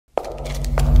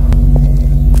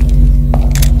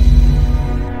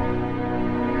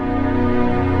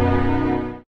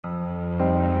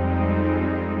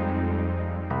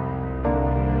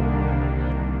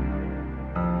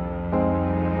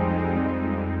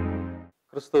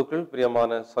கிறிஸ்துவுக்குள்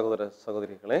பிரியமான சகோதர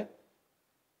சகோதரிகளே,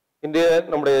 இன்றைய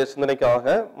நம்முடைய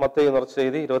சிந்தனைக்காக மத்தேயு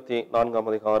நற்செய்தி 24ஆம்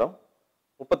அதிகாரம்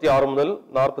 36 முதல்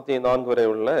 44 வரை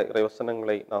உள்ள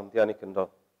இறைவசனங்களை நாம்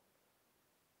தியானிக்கின்றோம்.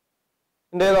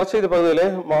 இன்றைய நற்செய்தி பகுதியிலே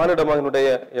மானிட மகனுடைய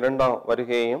 2ஆம்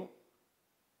வருகையையும்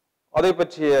அதை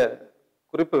பற்றிய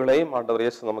குறிப்புகளையும் ஆண்டவர்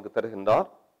இயேசு நமக்கு தருகின்றார்.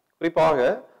 குறிப்பாக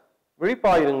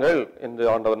விழிப்பாயிருங்கள் என்று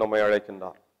ஆண்டவர் நம்மை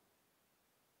அழைக்கின்றார்.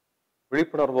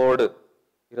 விழிப்புணர்வோடு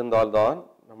இருந்தால்தான்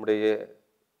நம்முடைய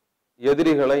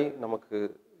எதிரிகளை நமக்கு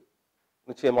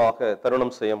நிச்சயமாக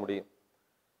தருணம் செய்ய முடியும்.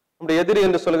 நம்முடைய எதிரி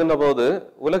என்று சொல்கின்ற போது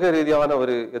உலக ரீதியான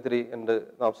ஒரு எதிரி என்று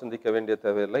நாம் சிந்திக்க வேண்டிய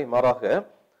தேவையில்லை. மாறாக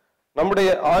நம்முடைய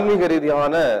ஆன்மீக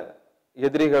ரீதியான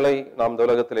எதிரிகளை நாம் இந்த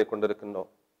உலகத்திலே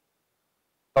கொண்டிருக்கின்றோம்.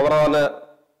 தவறான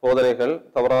போதனைகள்,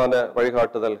 தவறான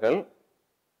வழிகாட்டுதல்கள்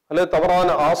அல்லது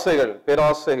தவறான ஆசைகள்,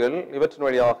 பேராசைகள், இவற்றின்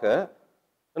வழியாக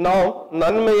நாம்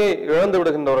நன்மையை இழந்து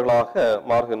விடுகின்றவர்களாக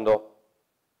மாறுகின்றோம்.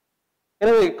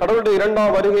 எனவே கடவுளுடைய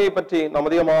 2ஆம் வருகையை பற்றி நாம்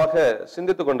அதிகமாக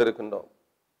சிந்தித்துக் கொண்டிருக்கின்றோம்.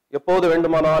 எப்போது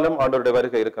வேண்டுமானாலும் ஆண்டவருடைய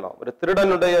வருகை இருக்கலாம், ஒரு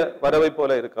திருடனுடைய வரவை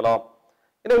போல இருக்கலாம்.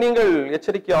 எனவே நீங்கள்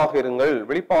எச்சரிக்கையாக இருங்கள்,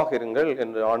 விழிப்பாக இருங்கள்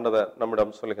என்று ஆண்டவர்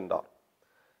நம்மிடம் சொல்கின்றார்.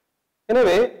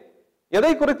 எனவே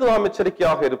எதை குறித்து நாம்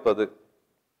எச்சரிக்கையாக இருப்பது?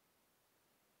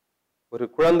 ஒரு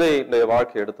குழந்தையுடைய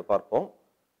வாழ்க்கையை எடுத்து பார்ப்போம்.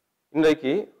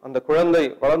 இன்றைக்கு அந்த குழந்தை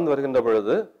வளர்ந்து வருகின்ற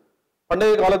பொழுது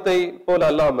பண்டைய காலத்தை போல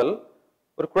அல்லாமல்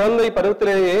ஒரு குழந்தை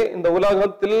பருவத்திலேயே இந்த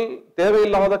உலகத்தில்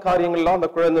தேவையில்லாத காரியங்கள்லாம் அந்த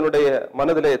குழந்தையினுடைய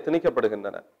மனதிலே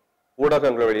திணிக்கப்படுகின்றன.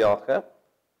 ஊடகங்கள் வழியாக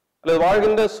அல்லது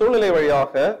வாழ்கின்ற சூழ்நிலை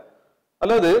வழியாக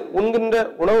அல்லது உண்கின்ற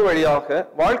உணவு வழியாக,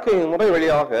 வாழ்க்கை முறை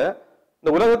வழியாக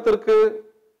இந்த உலகத்திற்கு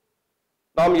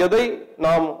நாம் எதை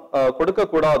நாம்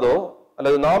கொடுக்கக்கூடாதோ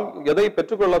அல்லது நாம் எதை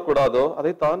பெற்றுக்கொள்ளக்கூடாதோ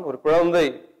அதைத்தான் ஒரு குழந்தை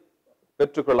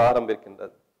பெற்றுக்கொள்ள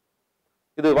ஆரம்பிக்கின்றது.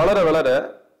 இது வளர வளர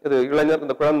இது இளைஞர்,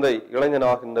 இந்த குழந்தை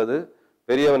இளைஞனாகின்றது,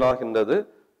 பெரியவனாகின்றது,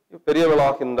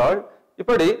 பெரியவளாகின்றாள்.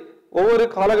 இப்படி ஒவ்வொரு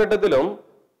காலகட்டத்திலும்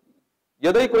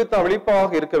எதை குறித்த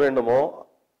விழிப்பாக இருக்க வேண்டுமோ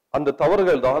அந்த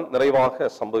தவறுகள் தான் நிறைவாக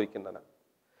சம்பவிக்கின்றன.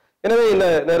 எனவே இந்த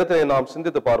நேரத்தை நாம்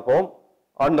சிந்தித்து பார்ப்போம்.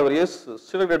 ஆண்டவர் இயேசு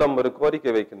சிலரிடம் ஒரு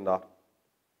கோரிக்கை வைக்கின்றார்.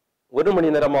 1 மணி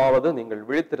நேரமாவது நீங்கள்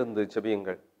விழித்திருந்து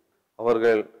ஜெபியுங்கள்.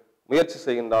 அவர்கள் முயற்சி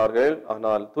செய்கின்றார்கள்,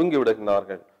 ஆனால் தூங்கி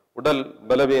விடுகின்றார்கள். உடல்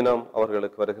பலவீனம்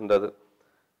அவர்களுக்கு வருகின்றது.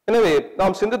 எனவே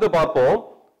நாம் சிந்தித்து பார்ப்போம்.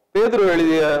 பேதுரு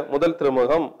எழுதிய முதல்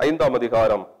திருமுகம் 5ஆம்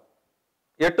அதிகாரம்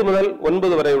 8 முதல்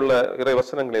 9 வரை உள்ள இறை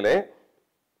வசனங்களிலே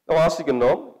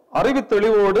வாசிக்கின்றோம். அறிவு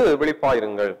தெளிவோடு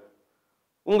விழிப்பாயிருங்கள்.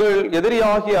 உங்கள்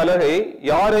எதிரியாகிய அலகை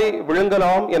யாரை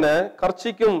விழுங்கலாம் என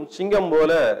கர்ச்சிக்கும் சிங்கம்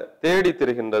போல தேடி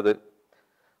திரிகின்றது.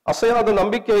 அசையாத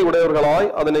நம்பிக்கை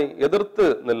உடையவர்களாய் அதனை எதிர்த்து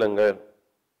நில்லுங்கள்.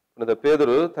 இந்த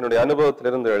பேதுரு தன்னுடைய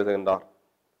அனுபவத்திலிருந்து எழுதுகின்றார்.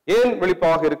 ஏன்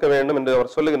விழிப்பாக இருக்க வேண்டும் என்று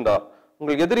அவர் சொல்லுகின்றார்.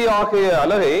 உங்கள் எதிரியாகிய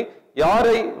அலகை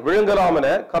யாரை விழுங்கலாம் என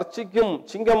கர்ச்சிக்கும்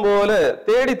சிங்கம் போல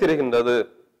தேடி திரிகின்றது.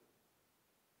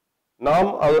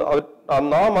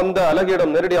 நாம் அந்த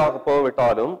அலகையிடம் நேரடியாக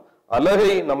போகவிட்டாலும்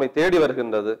அலகை நம்மை தேடி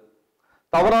வருகின்றது.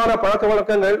 தவறான பழக்க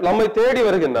வழக்கங்கள் நம்மை தேடி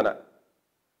வருகின்றன.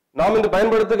 நாம் இன்று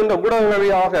பயன்படுத்துகின்ற ஊடகங்கள்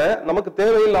வழியாக நமக்கு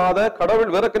தேவையில்லாத, கடவுள்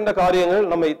வெறுக்கின்ற காரியங்கள்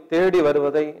நம்மை தேடி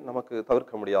வருவதை நமக்கு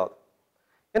தவிர்க்க முடியாது.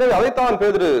 எனவே அதைத்தான்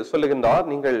பேதுரு சொல்லுகின்றார்.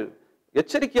 நீங்கள்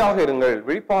எச்சரிக்கையாக இருங்கள்,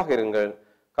 விழிப்பாக இருங்கள்.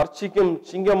 கர்ச்சிக்கும்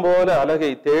சிங்கம் போல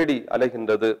அலகை தேடி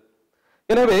அலைகின்றது.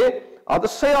 எனவே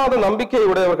அதிசயாத நம்பிக்கை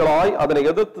உடையவர்களாய் அதனை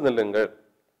எதிர்த்து நில்லுங்கள்.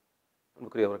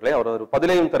 அன்புக்குரியவர்களே, அவர் ஒரு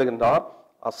பதிலையும் தருகின்றார்.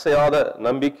 அசையாத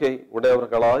நம்பிக்கை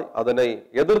உடையவர்களாய் அதனை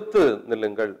எதிர்த்து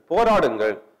நில்லுங்கள்,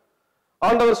 போராடுங்கள்.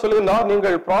 ஆண்டவர் சொல்லுகின்றார்,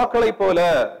 நீங்கள் புறாக்களை போல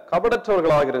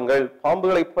கபடற்றவர்களாக இருங்கள்,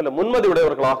 பாம்புகளைப் போல முன்மதி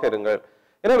உடையவர்களாக இருங்கள்.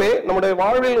 எனவே நம்முடைய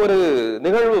வாழ்வில் ஒரு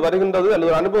நிகழ்வு வருகின்றது அல்லது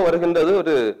ஒரு அனுபவம் வருகின்றது,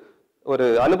 ஒரு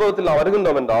அனுபவத்தில் நாம்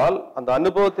வருகின்றோம் என்றால் அந்த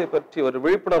அனுபவத்தை பற்றி ஒரு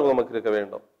விழிப்புணர்வு நமக்கு இருக்க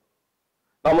வேண்டும்.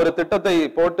 நாம் ஒரு திட்டத்தை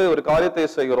போட்டு ஒரு காரியத்தை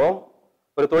செய்கிறோம்,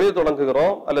 ஒரு தொழில்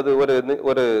தொடங்குகிறோம் அல்லது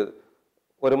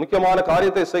ஒரு முக்கியமான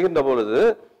காரியத்தை செய்கின்ற பொழுது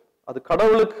அது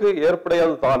கடவுளுக்கு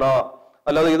ஏற்புடையது தானா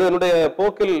அல்லது இதனுடைய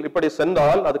போக்கில் இப்படி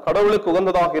சென்றால் அது கடவுளுக்கு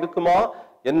உகந்ததாக இருக்குமா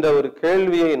என்ற ஒரு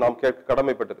கேள்வியை நாம் கேட்க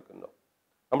கடமைப்பட்டிருக்கின்றோம்.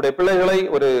 நம்முடைய பிள்ளைகளை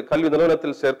ஒரு கல்வி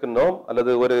நிறுவனத்தில் சேர்க்கின்றோம்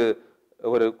அல்லது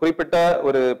ஒரு குறிப்பிட்ட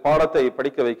ஒரு பாடத்தை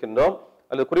படிக்க வைக்கின்றோம்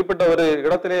அல்லது குறிப்பிட்ட ஒரு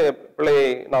இடத்திலே பிள்ளையை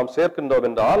நாம் சேர்க்கின்றோம்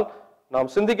என்றால்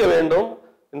நாம் சிந்திக்க வேண்டும்,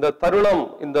 இந்த தருணம்,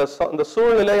 இந்த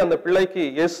சூழ்நிலை அந்த பிள்ளைக்கு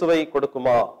இயேசுவை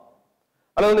கொடுக்குமா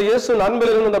அல்லது அந்த இயேசு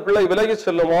அன்பிலிருந்து அந்த பிள்ளை விலகி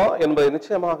செல்லுமா என்பதை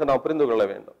நிச்சயமாக நாம் புரிந்து கொள்ள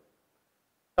வேண்டும்.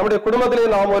 நம்முடைய குடும்பத்திலே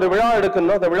நாம் ஒரு விழா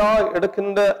எடுக்கின்றோம். அந்த விழா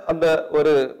எடுக்கின்ற அந்த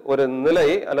ஒரு நிலை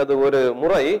அல்லது ஒரு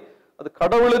முறை அது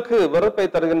கடவுளுக்கு வெறுப்பை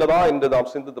தருகின்றதா என்று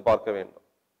நாம் சிந்தித்து பார்க்க வேண்டும்.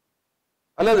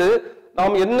 அல்லது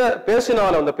நாம் என்ன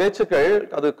பேசினாலும் அந்த பேச்சுக்கள்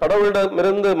அது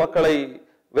கடவுளிடமிருந்து மக்களை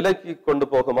விலக்கி கொண்டு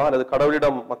போகுமா அல்லது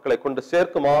கடவுளிடம் மக்களை கொண்டு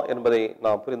சேர்க்குமா என்பதை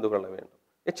நாம் புரிந்து கொள்ள வேண்டும்.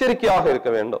 எச்சரிக்கையாக இருக்க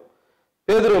வேண்டும்.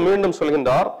 பேதுரு மீண்டும்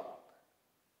சொல்கின்றார்,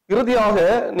 இறுதியாக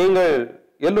நீங்கள்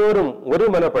எல்லோரும்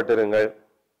ஒருமனப்பட்டிருங்கள்,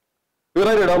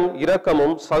 பிறரிடம்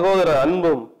இரக்கமும் சகோதர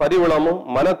அன்பும் பரிவுளமும்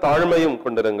மனத்தாழ்மையும்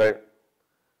கொண்டிருங்கள்,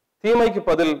 தீமைக்கு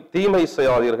பதில் தீமை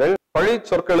செய்யாதீர்கள், பழி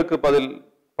சொற்களுக்கு பதில்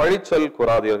பழிச்சொல்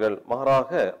கூறாதீர்கள்,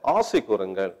 மாறாக ஆசை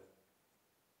கூறுங்கள்.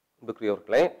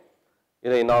 அன்புக்குரியவர்களே,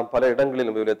 இதை நாம் பல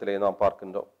இடங்களிலும் விவரத்திலே நாம்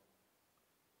பார்க்கின்றோம்.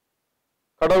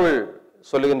 கடவுள்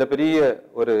சொல்லுகின்ற பெரிய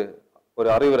ஒரு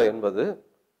அறிவுரை என்பது,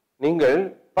 நீங்கள்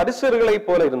பரிசேயர்களை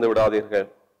போல இருந்து விடாதீர்கள்,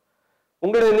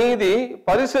 உங்களுடைய நீதி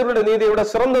பரிசேயர்களுடைய நீதியை விட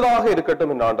சிறந்ததாக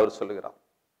இருக்கட்டும் என்று ஆண்டவர் சொல்லுகிறார்.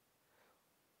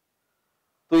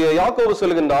 தூய யாக்கோபு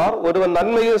சொல்கின்றார், ஒருவன்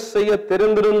நன்மையை செய்ய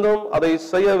தெரிந்திருந்தும் அதை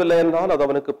செய்யவில்லை என்றால் அது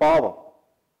அவனுக்கு பாவம்.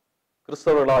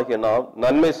 கிறிஸ்தவர்களாகிய நாம்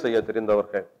நன்மை செய்ய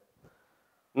தெரிந்தவர்கள்,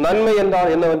 நன்மை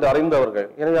என்றால் என்னவென்று அறிந்தவர்கள்.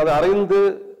 எனவே அதை அறிந்து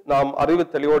நாம் அறிவு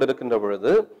தெளிவோடு இருக்கின்ற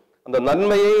பொழுது அந்த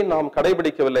நன்மையை நாம்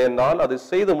கடைபிடிக்கவில்லை என்றால், அது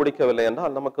செய்து முடிக்கவில்லை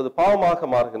என்றால் நமக்கு அது பாவமாக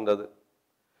மாறுகின்றது.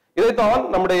 இதைத்தான்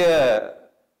நம்முடைய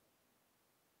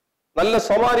நல்ல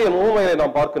சமாரியன் ஊமையை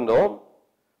நாம் பார்க்கின்றோம்.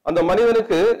 அந்த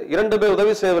மனிதனுக்கு 2 பேர்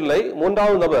உதவி செய்யவில்லை,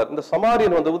 3வது நபர் இந்த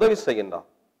சமாரியன் வந்து உதவி செய்கின்றார்.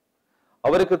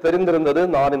 அவருக்கு தெரிந்திருந்தது,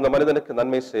 நான் இந்த மனிதனுக்கு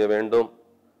நன்மை செய்ய வேண்டும்.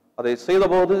 அதை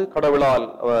செய்தபோது கடவுளால்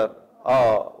அவர்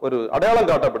ஒரு அடையாளம்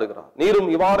காட்டப்படுகிறார். நீரும்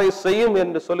இவ்வாறை செய்யும்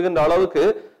என்று சொல்கின்ற அளவுக்கு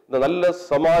இந்த நல்ல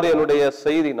சமாரியனுடைய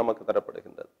செய்தி நமக்கு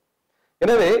தரப்படுகின்றது.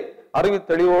 எனவே அறிவு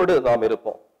தெளிவோடு நாம்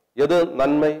இருப்போம். எது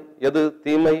நன்மை எது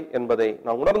தீமை என்பதை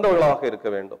நாம் உணர்ந்தவர்களாக இருக்க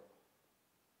வேண்டும்.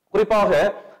 குறிப்பாக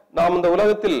நாம் இந்த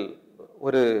உலகத்தில்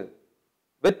ஒரு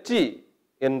வெற்றி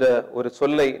என்ற ஒரு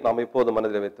சொல்லை நாம் இப்போது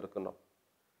மனதில் வைத்திருக்கின்றோம்.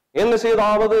 என்ன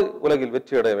செய்தாவது உலகில்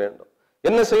வெற்றி அடைய வேண்டும்,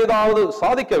 என்ன செய்தாவது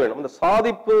சாதிக்க வேண்டும். இந்த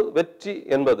சாதிப்பு வெற்றி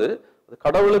என்பது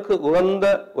கடவுளுக்கு உகந்த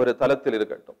ஒரு தலத்தில்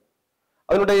இருக்கட்டும்.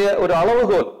 அதனுடைய ஒரு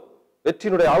அளவுகோல்,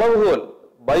 வெற்றியினுடைய அளவுகோல்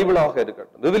பைபிளாக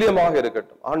இருக்கட்டும், விவிலியமாக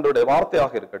இருக்கட்டும், ஆண்டவருடைய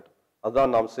வார்த்தையாக இருக்கட்டும்.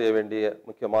 அதுதான் நாம் செய்ய வேண்டிய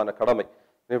முக்கியமான கடமை.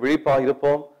 விழிப்பாக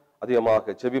இருப்போம்,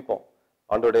 அதிகமாக ஜெபிப்போம்,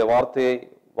 ஆண்டவருடைய வார்த்தையை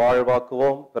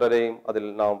வாழ்வாக்குவோம், பிறரையும் அதில்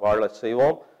நாம் வாழ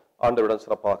செய்வோம், ஆண்டவருடன்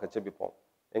சிறப்பாக ஜெபிப்போம்.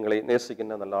 எங்களை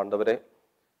நேசிக்கின்ற நல்ல ஆண்டவரே,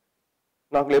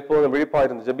 நாங்கள் எப்போதும் விழிப்பாக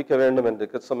இருந்து ஜெபிக்க வேண்டும் என்று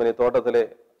கெத்செமனே தோட்டத்திலே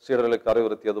சீடர்களுக்கு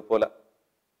அறிவுறுத்தியது போல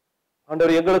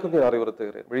ஆண்டவர் எங்களுக்கும் நீர்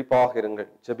அறிவுறுத்துகிறேன். விழிப்பாக இருங்கள்,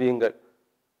 ஜெபியுங்கள்,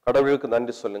 கடவுளுக்கு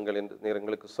நன்றி சொல்லுங்கள் என்று நீர்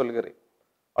எங்களுக்கு சொல்கிறேன்.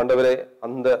 ஆண்டவரே,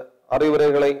 அந்த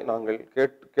அறிவுரைகளை நாங்கள்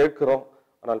கேட்கிறோம்,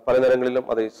 ஆனால் பல நேரங்களிலும்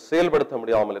அதை செயல்படுத்த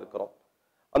முடியாமல் இருக்கிறோம்.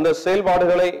 அந்த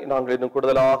செயல்பாடுகளை நாங்கள் இன்னும்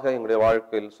கூடுதலாக எங்களுடைய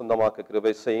வாழ்க்கையில் சொந்தமாக்க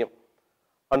கிருபை செய்யும்.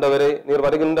 ஆண்டவரே, நீர்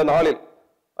வருகின்ற நாளில்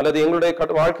அல்லது எங்களுடைய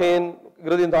வாழ்க்கையின்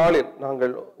இறுதி நாளில்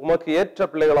நாங்கள் உமக்கு ஏற்ற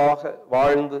பிள்ளைகளாக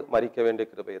வாழ்ந்து மரிக்க வேண்டிய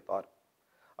கிருபையை தார்.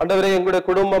 ஆண்டவரே, எங்களுடைய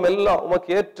குடும்பம் எல்லாம்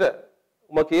உமக்கு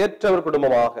ஏற்ற ஒரு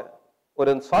குடும்பமாக,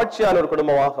 ஒரு சாட்சியான ஒரு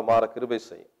குடும்பமாக மாற கிருபை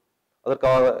செய்யும்.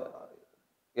 அதற்காக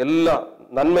எல்லா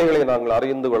நன்மைகளை நாங்கள்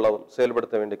அறிந்து கொள்ளவும்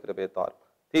செயல்படுத்த வேண்டிய கிருபையை தார்.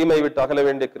 தீமை விட்டு அகல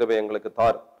வேண்டிய கிருபை எங்களுக்கு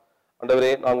தார்.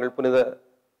 ஆண்டவரே, நாங்கள் புனித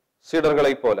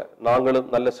சீடர்களைப் போல நாங்களும்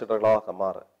நல்ல சீடர்களாக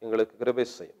மாற எங்களுக்கு கிருபை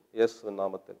செய்யும். இயேசுவின்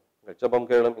நாமத்தில் எங்கள் ஜெபம்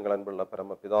கேளும் எங்கள் அன்புள்ள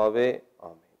பரம பிதாவே,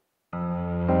 ஆமென்.